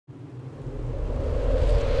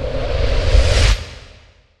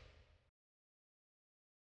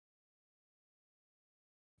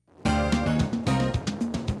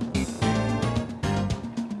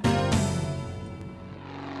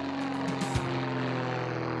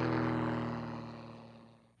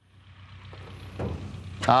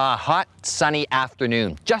Hot, sunny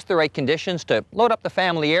afternoon. Just the right conditions to load up the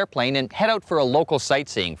family airplane and head out for a local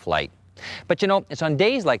sightseeing flight. But you know, it's on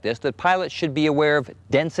days like this that pilots should be aware of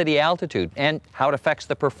density altitude and how it affects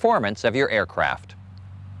the performance of your aircraft.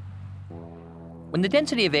 When the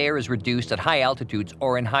density of air is reduced at high altitudes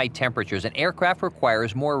or in high temperatures, an aircraft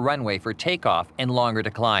requires more runway for takeoff and longer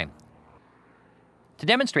to climb. To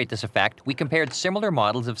demonstrate this effect, we compared similar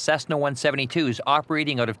models of Cessna 172s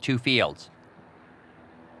operating out of two fields.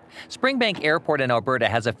 Springbank Airport in Alberta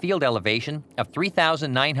has a field elevation of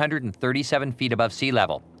 3,937 feet above sea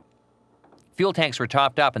level. Fuel tanks were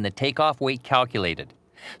topped up and the takeoff weight calculated.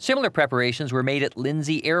 Similar preparations were made at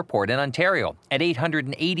Lindsay Airport in Ontario at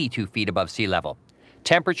 882 feet above sea level.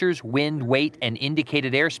 Temperatures, wind, weight, and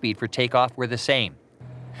indicated airspeed for takeoff were the same.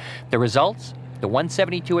 The results? The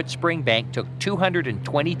 172 at Springbank took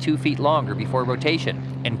 222 feet longer before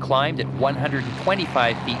rotation and climbed at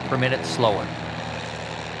 125 feet per minute slower.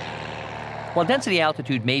 While density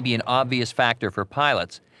altitude may be an obvious factor for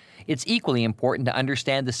pilots, it's equally important to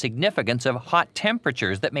understand the significance of hot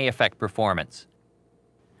temperatures that may affect performance.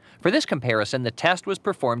 For this comparison, the test was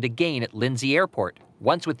performed again at Lindsay Airport,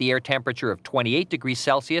 once with the air temperature of 28 degrees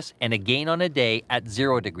Celsius and again on a day at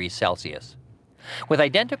 0 degrees Celsius. With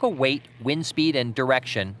identical weight, wind speed, and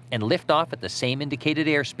direction, and liftoff at the same indicated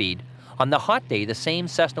airspeed, on the hot day, the same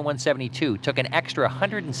Cessna 172 took an extra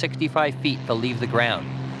 165 feet to leave the ground,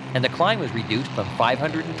 and the climb was reduced from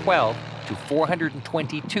 512 to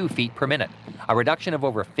 422 feet per minute, a reduction of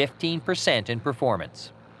over 15% in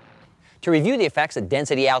performance. To review the effects that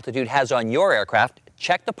density altitude has on your aircraft,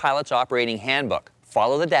 check the pilot's operating handbook.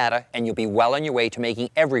 Follow the data, and you'll be well on your way to making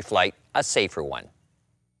every flight a safer one.